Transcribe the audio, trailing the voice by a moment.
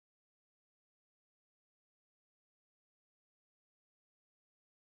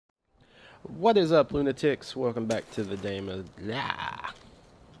What is up, lunatics? Welcome back to the Dame. Ah.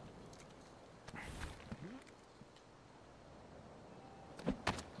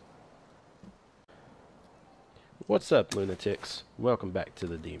 What's up, lunatics? Welcome back to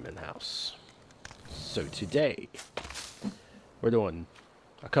the Demon House. So today, we're doing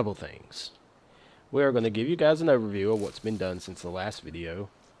a couple things. We are going to give you guys an overview of what's been done since the last video,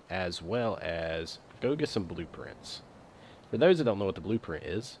 as well as go get some blueprints. For those that don't know what the blueprint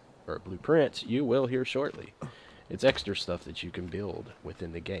is, or blueprints, you will hear shortly. It's extra stuff that you can build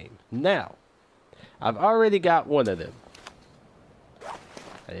within the game. Now, I've already got one of them.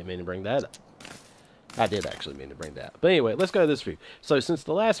 I didn't mean to bring that up. I did actually mean to bring that up. But anyway, let's go to this view. So since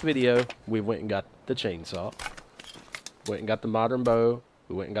the last video, we went and got the chainsaw. Went and got the modern bow.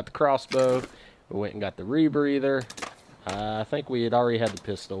 We went and got the crossbow. We went and got the rebreather. I think we had already had the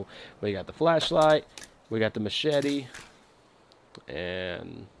pistol. We got the flashlight. We got the machete.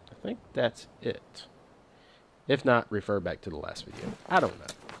 And I think that's it. If not, refer back to the last video. I don't know.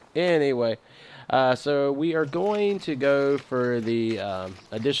 Anyway, so we are going to go for the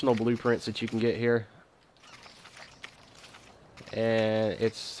additional blueprints that you can get here. And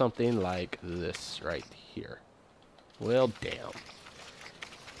it's something like this right here. Well, damn.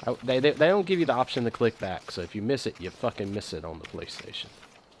 They don't give you the option to click back, so if you miss it, you fucking miss it on the PlayStation.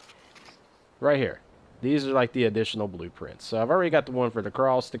 Right here. These are like the additional blueprints. So I've already got the one for the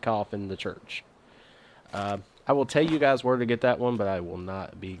cross, the coffin, the church. I will tell you guys where to get that one, but I will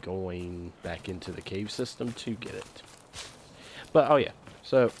not be going back into the cave system to get it. But, oh yeah.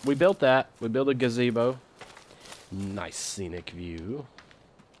 So, we built that. We built a gazebo. Nice scenic view.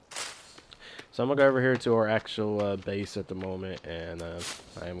 So, I'm going to go over here to our actual base at the moment, and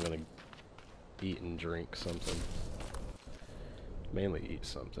I am going to eat and drink something. Mainly eat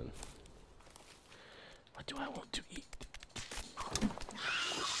something. What do I want to eat?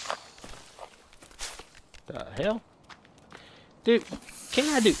 The hell? Dude,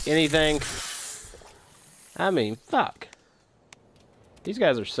 can I do anything? I mean, fuck. These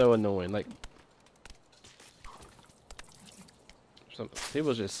guys are so annoying. Like, some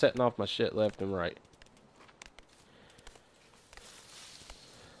people just setting off my shit left and right.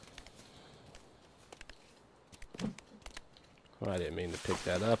 Well, I didn't mean to pick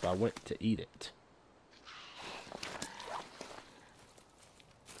that up. I went to eat it.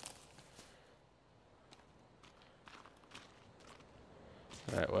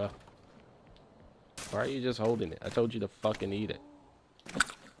 Alright, well. Why are you just holding it? I told you to fucking eat it.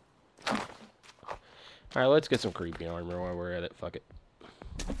 Alright, let's get some creepy armor while we're at it. Fuck it.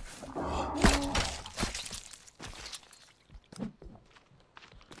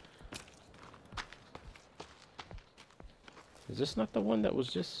 Is this not the one that was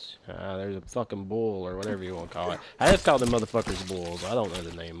just... there's a fucking bull or whatever you want to call it. I just call them motherfuckers bulls. I don't know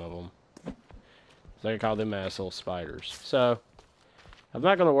the name of them. So I call them asshole spiders. So... I'm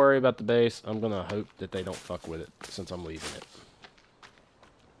not going to worry about the base. I'm going to hope that they don't fuck with it since I'm leaving it.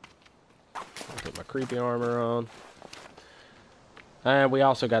 I'll put my creepy armor on. And we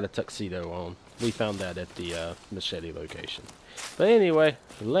also got a tuxedo on. We found that at the machete location. But anyway,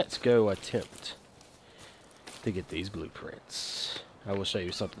 let's go attempt to get these blueprints. I will show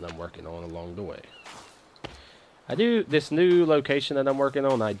you something I'm working on along the way. This new location that I'm working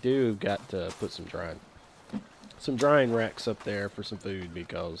on, I do got to put some drying racks up there for some food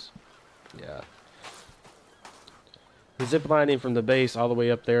because, yeah. The zip lining from the base all the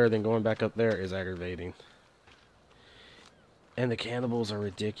way up there, then going back up there is aggravating. And the cannibals are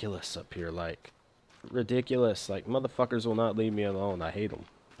ridiculous up here, like, ridiculous. Like, motherfuckers will not leave me alone. I hate them.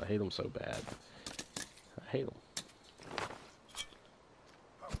 I hate them so bad. I hate them.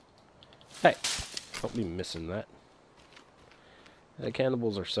 Hey, don't be missing that. The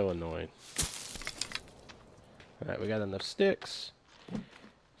cannibals are so annoying. Alright, we got enough sticks.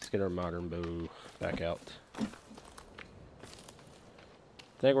 Let's get our modern bow back out. I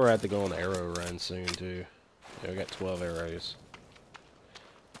think we're going to have to go on the arrow run soon, too. Yeah, we got 12 arrows.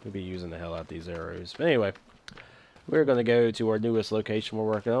 We'll be using the hell out of these arrows. But anyway, we're going to go to our newest location we're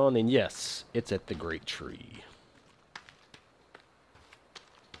working on, and yes, it's at the Great Tree.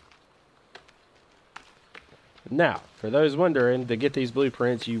 Now, for those wondering, to get these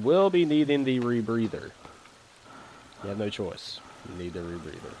blueprints, you will be needing the rebreather. You have no choice. You need the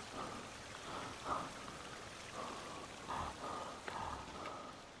rebreather.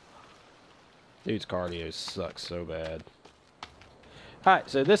 Dude's cardio sucks so bad. Alright,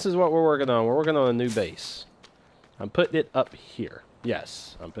 so this is what we're working on. We're working on a new base. I'm putting it up here.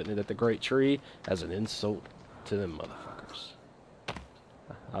 Yes, I'm putting it at the Great Tree as an insult to them motherfuckers.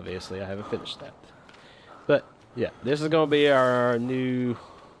 Obviously, I haven't finished that. But, yeah, this is going to be our new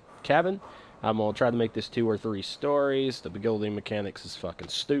cabin. I'm going to try to make this 2 or 3 stories. The building mechanics is fucking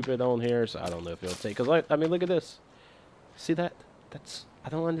stupid on here, so I don't know if it'll take... Because, I mean, look at this. See that? I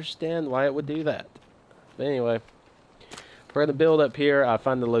don't understand why it would do that. But anyway, we're going to build up here. I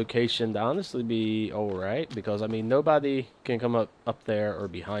find the location to honestly be alright, because, I mean, nobody can come up there or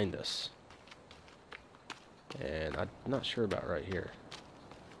behind us. And I'm not sure about right here.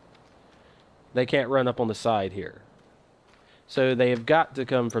 They can't run up on the side here. So they have got to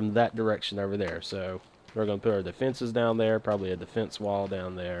come from that direction over there. So we're going to put our defenses down there, probably a defense wall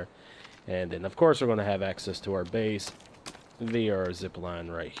down there. And then, of course, we're going to have access to our base via our zip line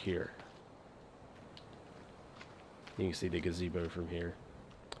right here. You can see the gazebo from here.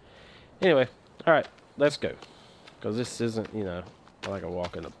 Anyway, alright, let's go. Because this isn't, you know, like a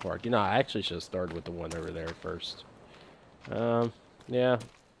walk in the park. You know, I actually should have started with the one over there first. Yeah,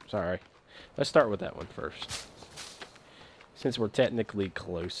 sorry. Let's start with that one first. Since we're technically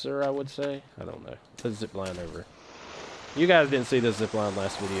closer, I would say. I don't know. Let's zip line over. You guys didn't see the zip line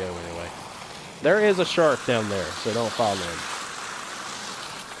last video anyway. There is a shark down there, so don't fall in.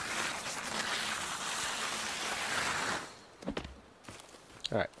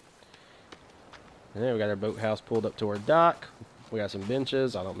 Alright. And then we got our boathouse pulled up to our dock. We got some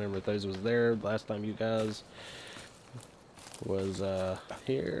benches. I don't remember if those was there last time you guys was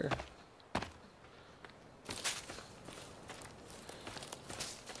here.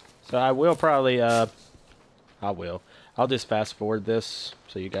 So I will probably, I'll just fast forward this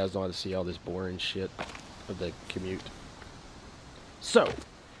so you guys don't have to see all this boring shit of the commute. So,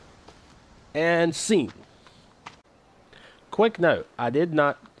 and scene. Quick note, I did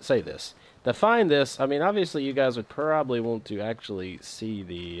not say this. To find this, I mean, obviously you guys would probably want to actually see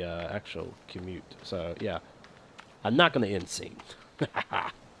the actual commute. So, yeah, I'm not going to end scene.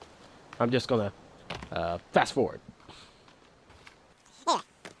 I'm just going to fast forward.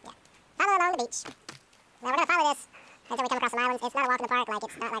 Follow along the beach. Now we're going to follow this until we come across some islands. It's not a walk in the park, like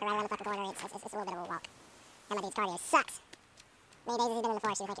it's not like right around the fucking corner. It's a little bit of a walk. And my dude's cardio sucks. Many days he's been in the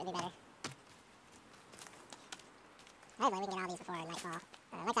forest, you would think it would be better. Hopefully we can get all these before nightfall.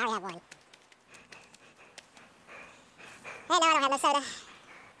 Like I already have one. Hey, no, I don't have no soda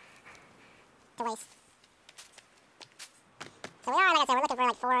to waste. So we are, like I said, we're looking for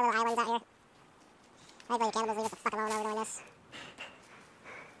like 4 little islands out here. Hopefully the cannibals leave us the fuck alone over doing this.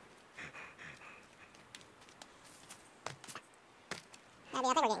 I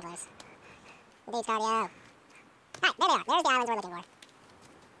think we're getting close. The dude's cardio. Alright, there they are. There's the islands we're looking for.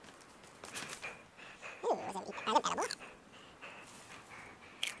 Ooh, was it edible?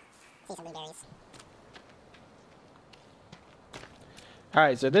 See some blueberries.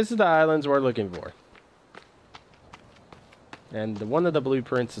 Alright, so this is the islands we're looking for. And one of the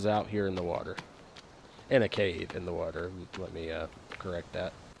blueprints is out here in the water. In a cave in the water. Let me correct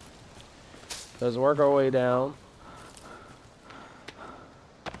that. So let's work our way down.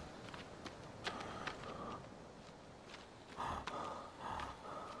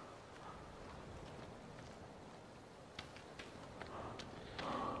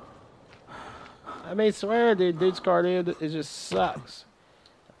 I mean, swear, dude's cardio, it just sucks.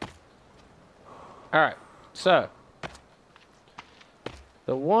 Alright, so.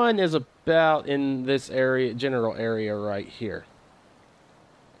 The one is about in this area, general area right here.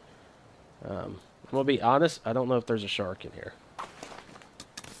 I'm going to be honest, I don't know if there's a shark in here.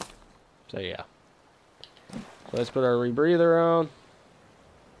 So, yeah. So let's put our rebreather on.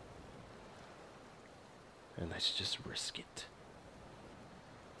 And let's just risk it.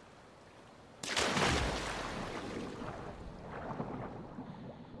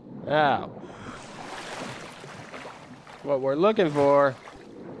 Now, what we're looking for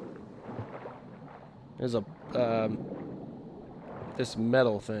is a this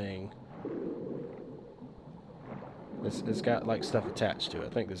metal thing. It's got like stuff attached to it. I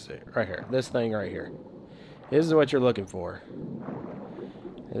think this is it right here. This thing right here. This is what you're looking for.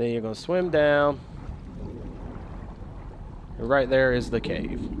 And then you're gonna swim down. And right there is the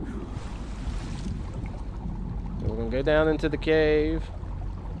cave. So we're gonna go down into the cave.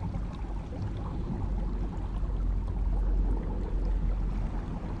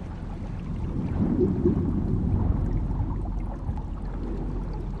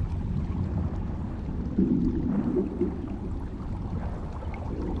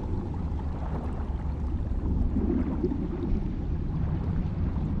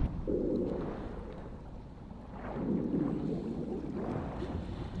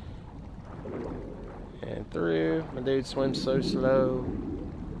 And through. My dude swims so slow.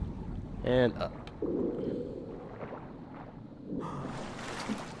 And up.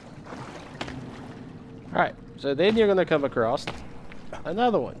 Alright, so then you're going to come across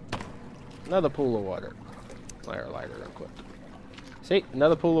another one. Another pool of water. Fire a lighter real quick. See?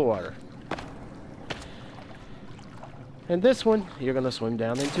 Another pool of water. And this one, you're going to swim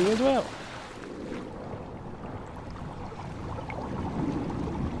down into as well.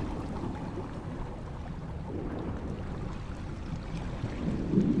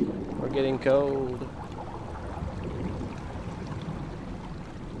 We're getting cold.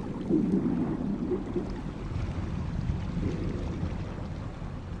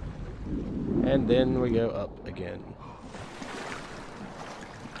 And then we go up again.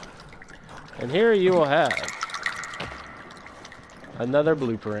 And here you will have another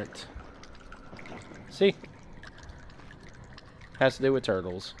blueprint. See? Has to do with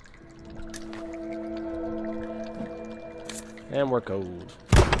turtles. And we're cold.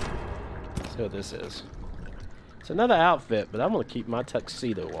 See what this is. It's another outfit, but I'm going to keep my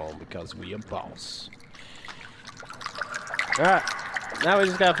tuxedo on because we a boss. Alright. Now we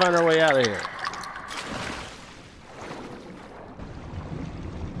just got to find our way out of here.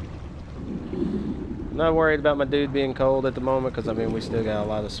 I'm not worried about my dude being cold at the moment because, I mean, we still got a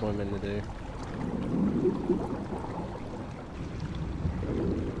lot of swimming to do.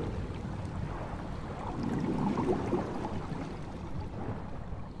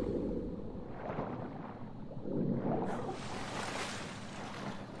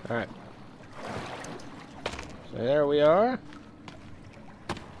 Alright. So there we are.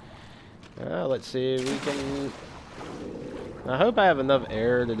 Let's see if we can... I hope I have enough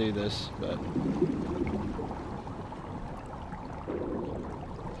air to do this, but...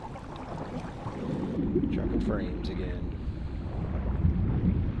 Dropping frames again.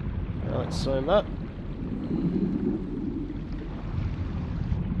 Now let's swim up.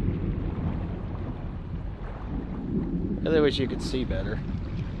 I really wish you could see better.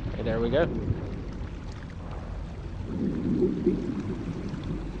 Okay, there we go.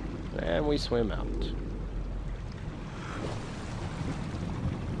 And we swim out.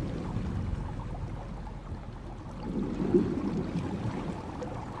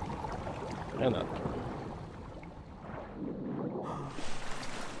 And up.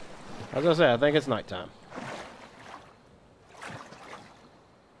 As I say, I think it's nighttime.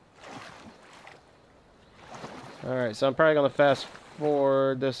 Alright, so I'm probably going to fast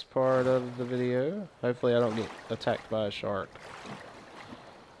forward this part of the video. Hopefully I don't get attacked by a shark.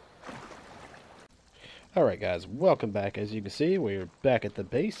 Alright guys, welcome back. As you can see, we're back at the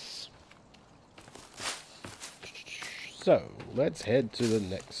base. So, let's head to the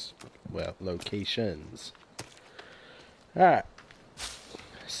next, well, locations. Alright.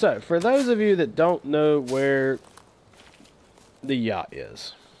 So, for those of you that don't know where the yacht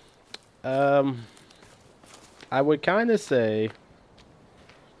is, I would kind of say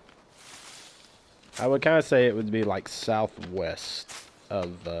it would be like southwest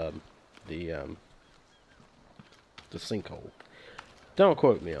of the sinkhole. Don't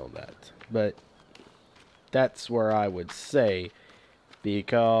quote me on that, but that's where I would say,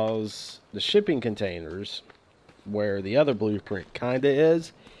 because the shipping containers, where the other blueprint kinda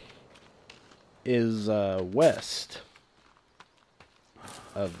is west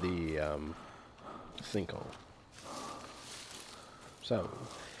of the sinkhole. So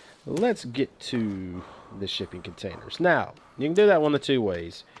let's get to the shipping containers. Now, you can do that one of two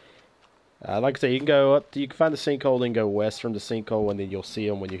ways. Like I say, you can find the sinkhole and go west from the sinkhole, and then you'll see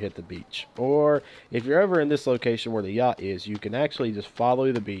them when you hit the beach. Or, if you're ever in this location where the yacht is, you can actually just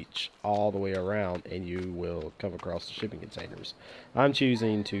follow the beach all the way around, and you will come across the shipping containers. I'm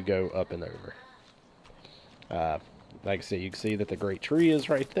choosing to go up and over. Like I said, you can see that the great tree is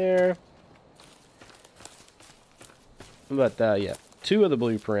right there. But, yeah, two of the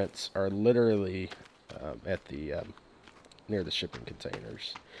blueprints are literally at the near the shipping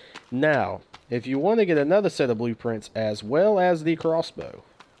containers. Now, if you want to get another set of blueprints as well as the crossbow,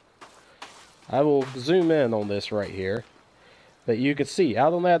 I will zoom in on this right here. But you can see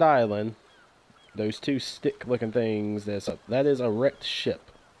out on that island, those two stick-looking things that is a wrecked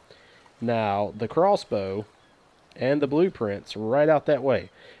ship. Now, the crossbow and the blueprints right out that way,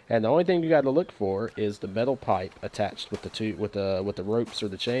 and the only thing you got to look for is the metal pipe attached with the ropes or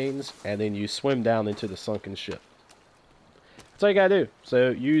the chains, and then you swim down into the sunken ship. That's all you gotta do. So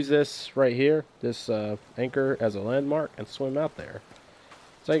use this right here, this anchor, as a landmark, and swim out there.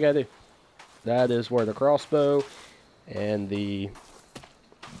 That's all you gotta do. That is where the crossbow and the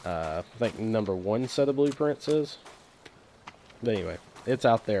I think #1 set of blueprints is. But anyway, it's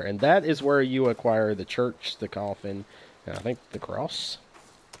out there, and that is where you acquire the church, the coffin, and I think the cross.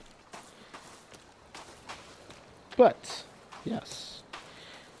 But yes.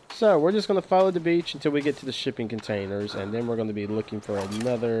 So we're just going to follow the beach until we get to the shipping containers, and then we're going to be looking for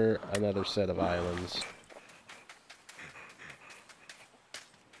another set of islands.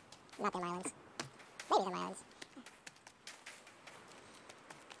 Not them islands. Maybe them islands.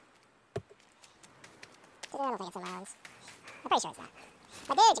 I don't think it's them islands. I'm pretty sure it's not.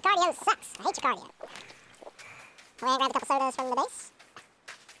 But dude, your cardio sucks. I hate your cardio. I went and grabbed a couple sodas from the base.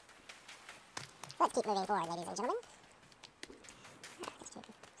 Let's keep moving forward, ladies and gentlemen.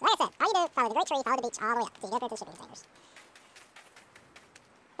 So like I said, all you do, follow the great tree, follow the beach all the way up till you go through the shipping containers.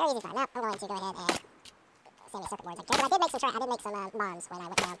 Very easy to find. Now, I'm going to go ahead and send me circuit boards. But I did make some bombs when I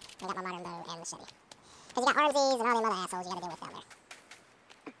went down and got my modern bow and machete. Because you got armsies and all them other assholes you gotta deal with down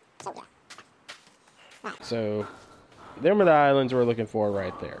there. So, yeah. Right. So, them are the islands we're looking for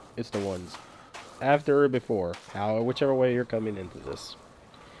right there. It's the ones after or before, whichever way you're coming into this.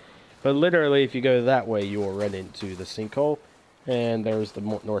 But literally, if you go that way, you will run into the sinkhole, and there's the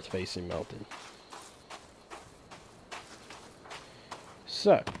north-facing mountain.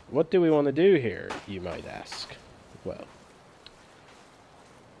 So, what do we want to do here, you might ask? Well,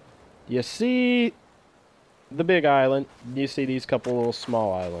 you see the big island, you see these couple little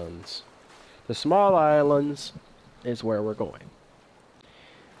small islands. The small islands is where we're going.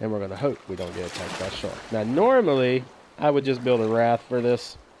 And we're going to hope we don't get attacked by a shark. Now, normally, I would just build a raft for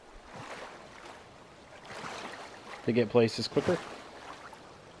this to get places quicker.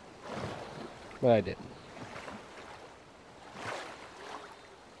 But I didn't.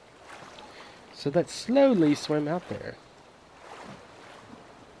 So let's slowly swim out there.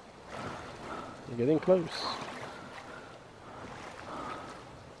 You're getting close.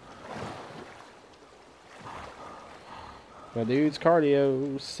 My dude's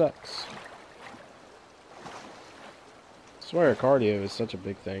cardio sucks. I swear cardio is such a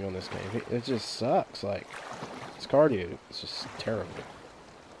big thing on this game. It just sucks. Like, his cardio is just terrible.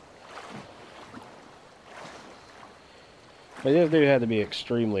 But this dude had to be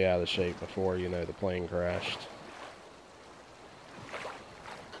extremely out of shape before, you know, the plane crashed.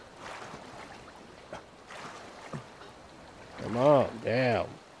 Come on, down.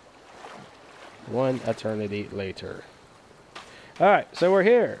 One eternity later. Alright, so we're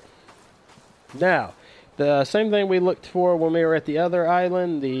here. Now, the same thing we looked for when we were at the other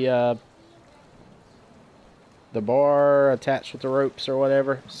island, the bar attached with the ropes or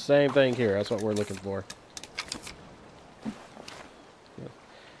whatever. Same thing here, that's what we're looking for.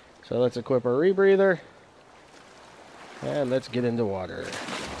 So let's equip our rebreather. And let's get into water.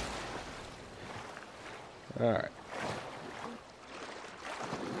 Alright.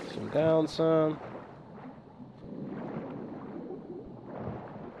 Swim down some.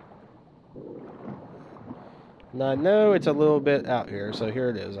 Now I know it's a little bit out here, so here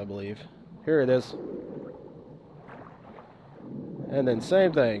it is, I believe. Here it is. And then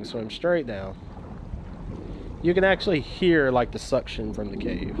same thing, swim straight down. You can actually hear like the suction from the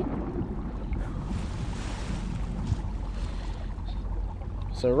cave.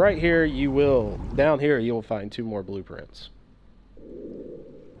 So right here down here you will find 2 more blueprints.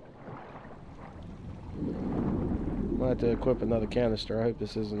 Might have to equip another canister. I hope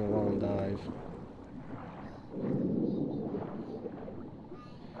this isn't a long dive.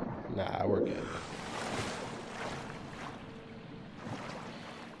 Nah, we're good.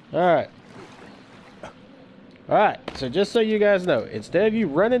 Alright. Alright, so just so you guys know, instead of you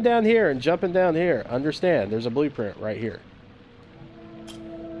running down here and jumping down here, understand, there's a blueprint right here.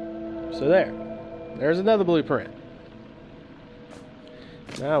 So there's another blueprint.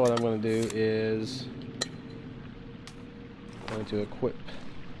 Now what I'm going to do is I'm going to equip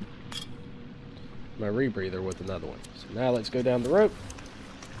my rebreather with another one. So now let's go down the rope.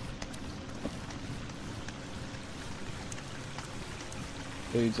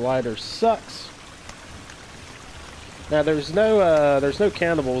 Dude's lighter sucks. Now there's no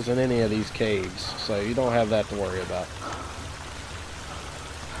cannibals in any of these caves, so you don't have that to worry about.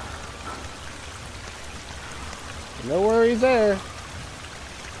 No worries there.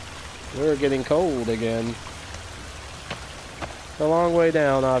 We're getting cold again. A long way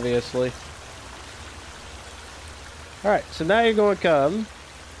down, obviously. Alright, so now you're going to come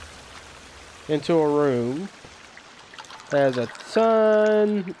into a room that has a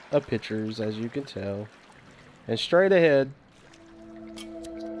ton of pictures, as you can tell. And straight ahead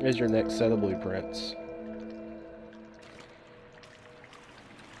is your next set of blueprints.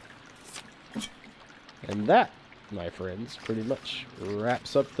 And that, my friends, pretty much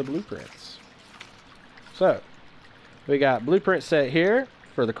wraps up the blueprints. So, we got blueprint set here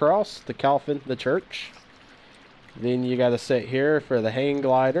for the cross, the coffin, the church. Then you got a set here for the hang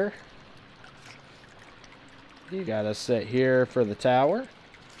glider. You got a set here for the tower.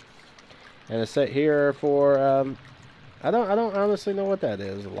 And a set here for I don't honestly know what that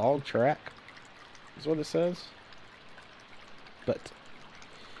is. A log track is what it says. But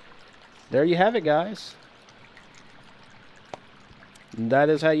there you have it, guys. That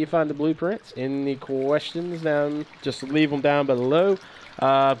is how you find the blueprints. Any questions, just leave them down below.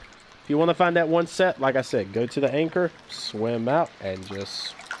 If you want to find that one set, like I said, go to the anchor, swim out, and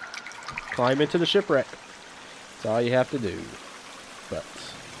just climb into the shipwreck. That's all you have to do. But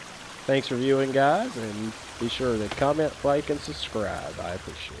thanks for viewing, guys, and be sure to comment, like, and subscribe. I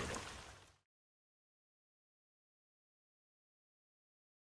appreciate it.